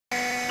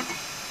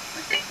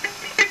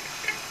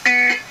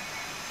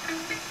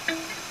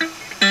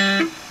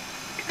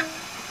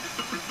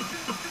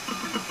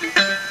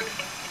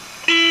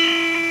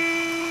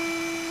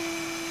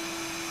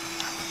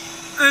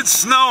It's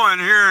snowing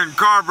here in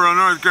Carrboro,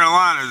 North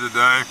Carolina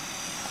today.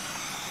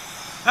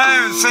 I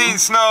haven't seen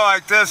snow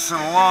like this in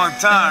a long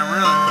time,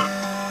 really.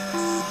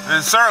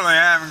 And certainly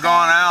I haven't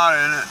gone out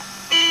in it.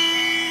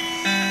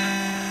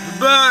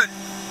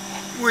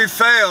 But we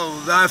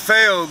failed. I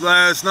failed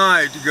last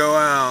night to go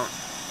out.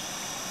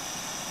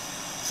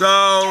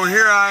 So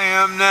here I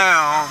am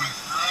now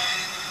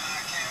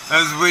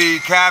as we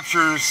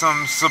capture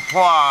some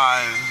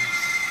supplies.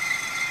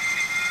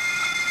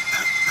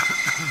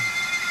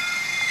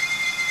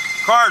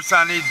 Of course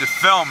I need to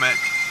film it.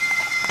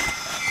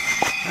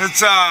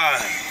 It's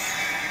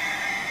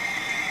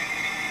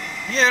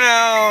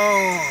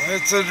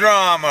it's a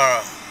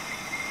drama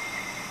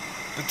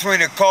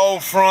between a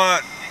cold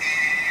front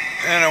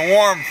and a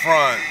warm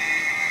front,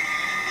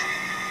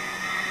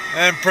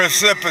 and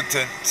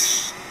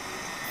precipitants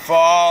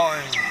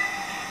falling,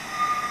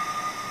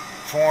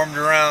 formed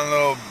around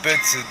little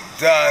bits of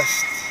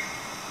dust,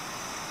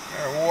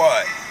 or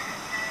what?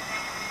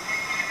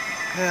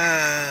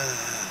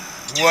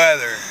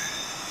 Weather.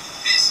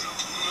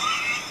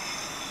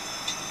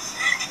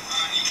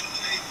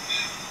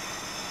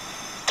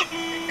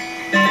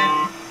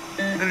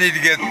 I need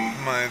to get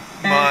my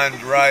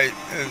mind right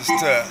as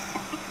to,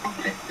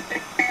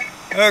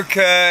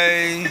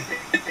 okay,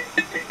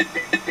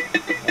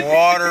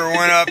 water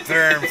went up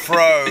there and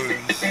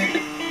froze,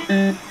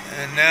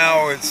 and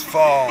now it's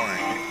falling.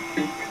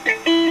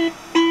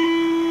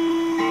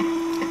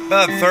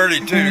 About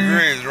 32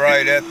 degrees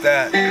right at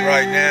that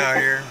right now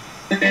here.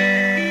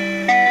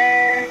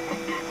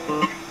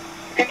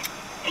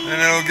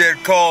 And it'll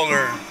get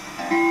colder.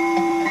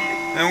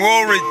 And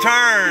we'll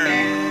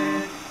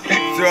return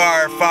to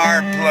our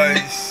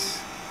fireplace.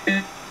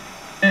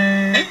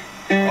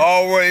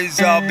 Always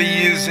I'll be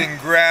using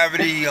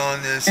gravity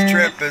on this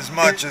trip as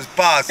much as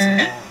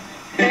possible.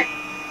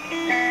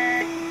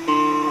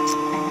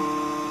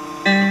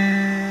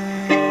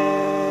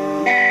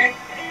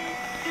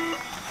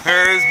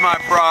 Here is my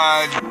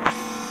bride.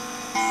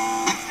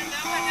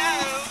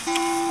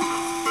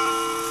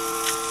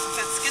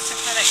 That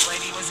schizophrenic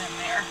lady was in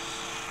there.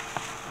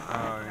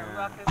 Oh, yeah.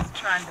 Ruckus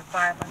trying to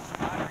buy a bunch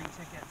of lottery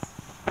tickets.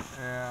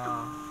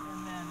 Yeah.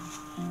 And then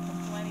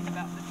complaining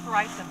about the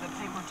price of the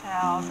paper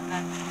towels, and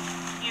then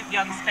cute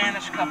young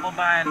Spanish couple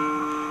buying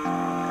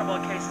a couple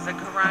of cases of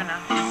Corona.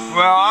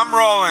 Well, I'm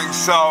rolling,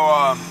 so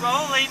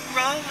Rolling.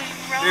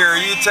 here,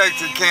 you take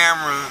the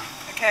camera.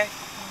 Okay.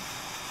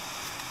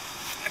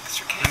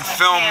 Extra case And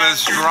film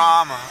this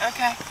drama.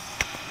 Okay.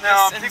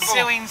 Now, This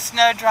ensuing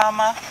snow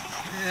drama.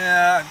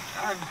 Yeah,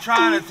 I'm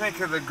trying to think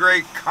of the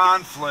great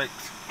conflict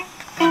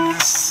in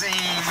this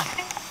scene.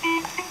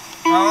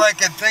 All I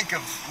could think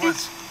of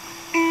was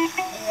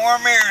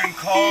warm air and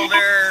cold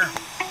air,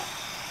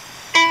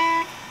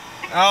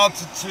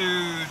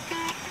 altitude.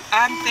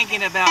 I'm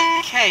thinking about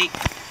cake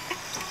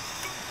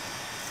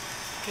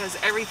because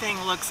everything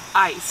looks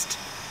iced.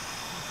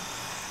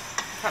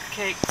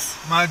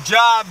 Cupcakes. My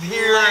job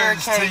here Layer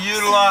is to cakes.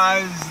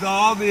 utilize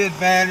all the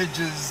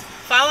advantages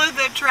Follow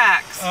the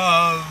tracks.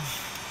 of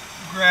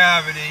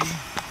gravity,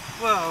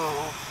 Whoa.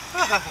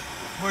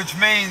 which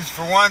means,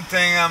 for one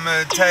thing, I'm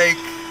going to take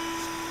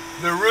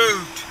the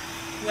route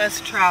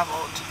Less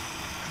traveled.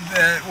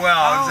 that,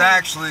 well, it's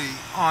actually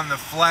on the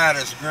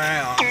flattest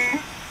ground.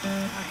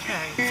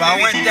 Okay. If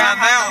I went down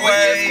that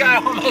way, We just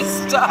got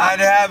almost stopped. I'd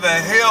have a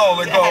hill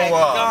to go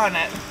up. Darn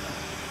it.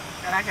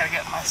 And I gotta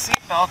get my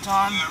seatbelt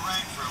on. It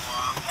rained for a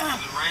while. Is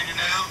it raining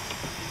out?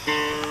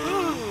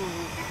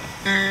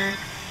 Ooh.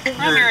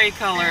 Primary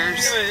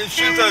colors.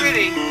 Shoot those.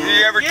 Pretty.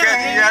 You ever Yeah,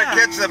 catch? You gotta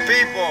catch the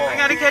people. I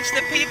gotta catch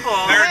the people.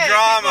 Their Hey,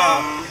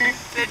 drama.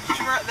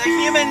 people. The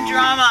human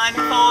drama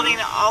unfolding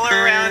all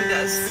around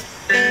us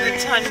in the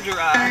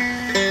tundra.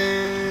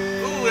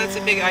 Ooh, that's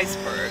a big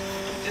iceberg.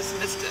 Just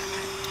missed it.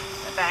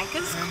 The bank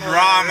is closed.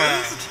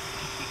 Drama.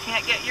 You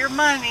can't get your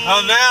money.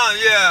 Oh, now,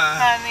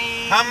 yeah.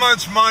 Honey. How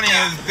much money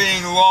is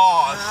being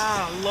lost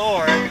Oh,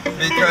 Lord.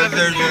 because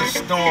there's a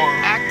storm?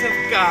 Act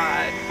of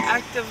God.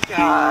 Act of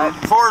God.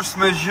 Force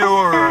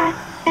majeure.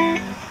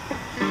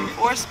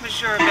 Force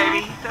majeure,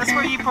 baby. That's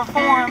where you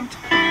performed.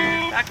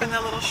 Back in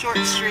the little short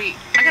street.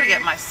 I gotta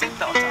get my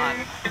seatbelt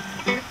on.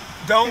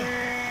 Don't.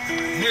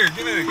 Here,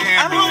 give me the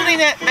camera. I'm holding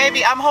it,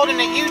 baby. I'm holding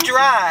it. You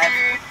drive.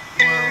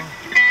 Well,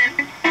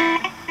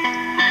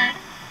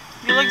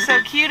 You look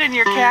so cute in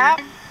your cap.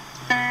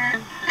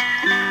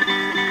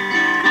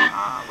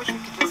 Wish we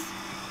could just.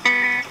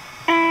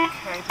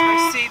 Okay,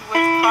 proceed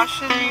with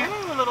caution.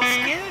 Ooh, a little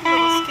skid,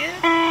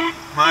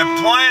 my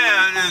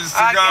plan is to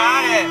I go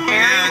got it.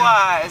 Very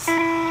wise.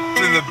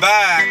 to the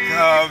back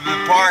of the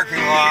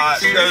parking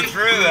lot, go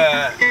through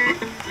that,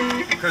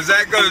 because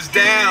that goes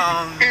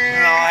down,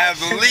 and I'll have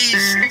the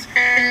least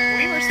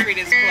Weaver Street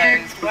is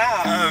closed.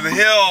 Wow. of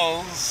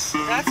hills.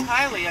 That's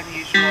highly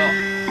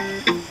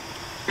unusual.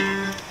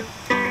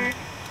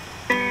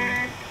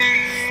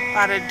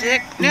 Spotted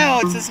dick? No,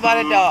 it's a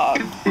spotted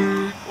dog.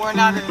 We're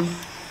not in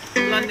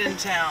London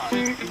town.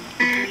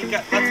 You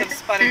got lots of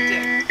spotted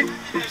dick.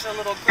 There's a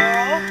little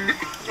girl,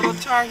 little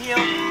Tar Heel,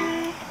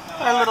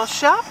 our little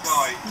shops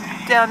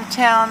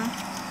downtown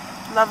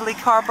Lovely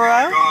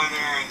Carrboro. Go in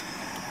there and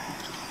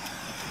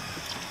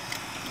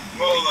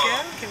pull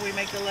up. Can we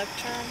make a left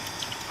turn?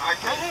 I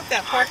I hope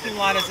that parking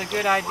lot is a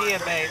good idea,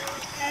 babe.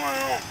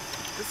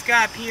 This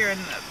guy up here in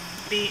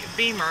the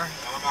Beamer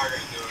I'm not gonna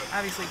do it.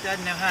 obviously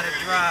doesn't know how to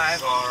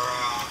drive. All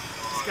around.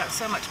 He's got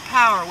so much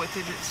power with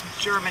it, it's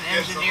German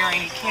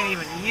engineering, he can't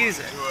even use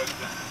it.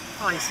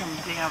 Probably some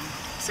damn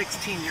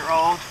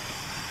 16-year-old.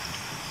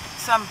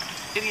 Some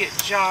idiot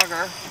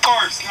jogger.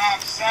 Or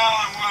stop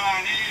selling what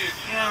I needed.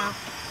 You know,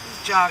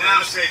 these Now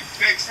joggers, say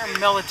fix they're it.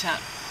 militant.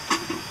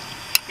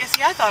 Yeah,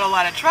 see, I thought a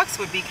lot of trucks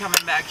would be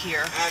coming back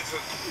here. That's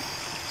what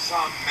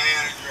some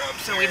manager up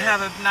So there. we'd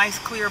have a nice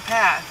clear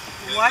path.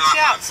 It's Watch not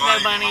out, my Snow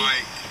buddy Bunny.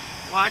 Mike.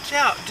 Watch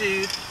out,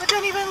 dude. But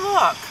don't even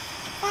look.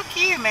 Fuck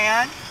you,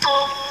 man.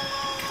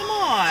 Come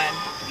on.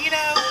 You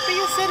know, be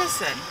a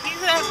citizen. He's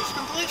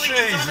completely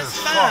on his Jesus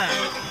phone.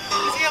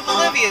 He's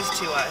oblivious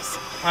to us.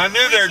 I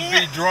knew there'd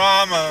be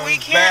drama,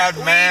 bad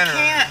manners.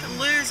 We can't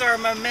lose our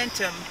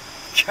momentum.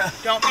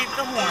 Don't beat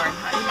the horn.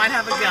 You might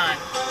have a gun.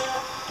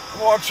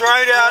 Well, it's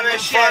right out in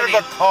front of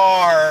a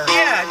car.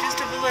 Yeah, just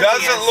oblivious.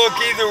 Doesn't look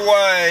either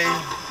way.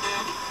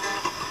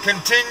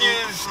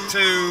 Continues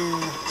to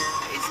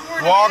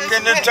walk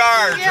in the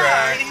tire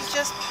track. He's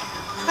just,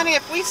 honey,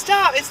 if we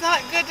stop, it's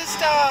not good to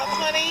stop,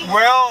 honey.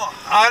 Well,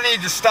 I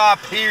need to stop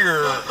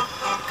here,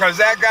 because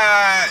that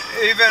guy,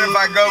 even if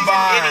I go He's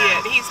by... an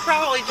idiot. He's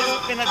probably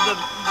just been at the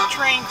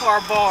train car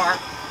bar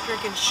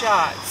drinking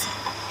shots.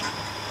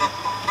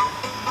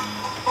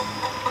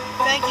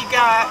 Thank you,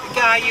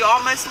 guy. You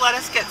almost let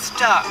us get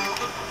stuck.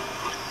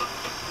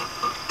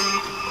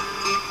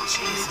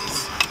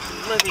 Jesus.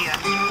 Olivia.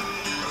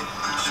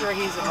 I'm sure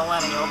he's a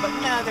millennial, but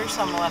no, there's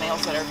some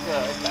millennials that are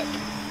good, but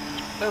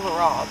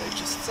overall, they're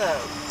just so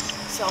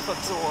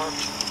self-absorbed.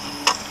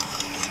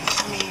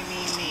 Me.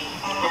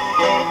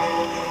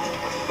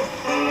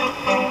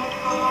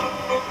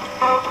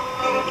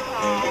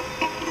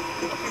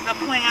 The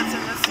plants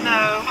in the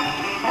snow.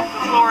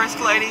 The florist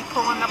lady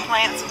pulling the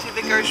plants into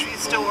the grocery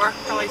store.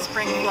 Probably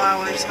spring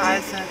flowers,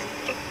 hyacinth,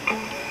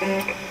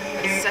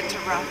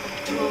 etc.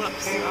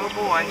 Tulips. Oh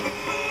boy.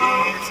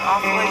 It's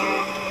awfully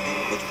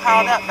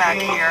piled up back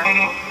here.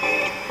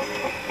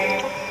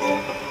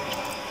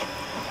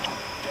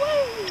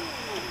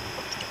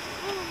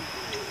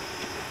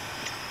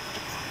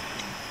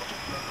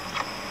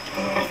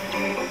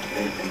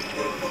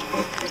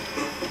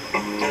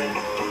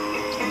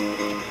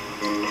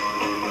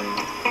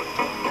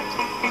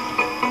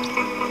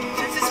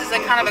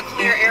 Kind of a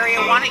clear area,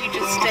 why don't you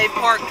just stay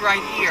parked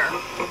right here?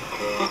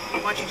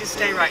 Why don't you just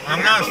stay right here?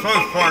 I'm not supposed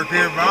to park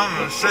here, but I'm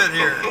going to sit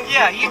here.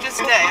 Yeah, you just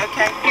stay,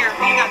 okay? Here,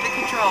 you got the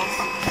controls.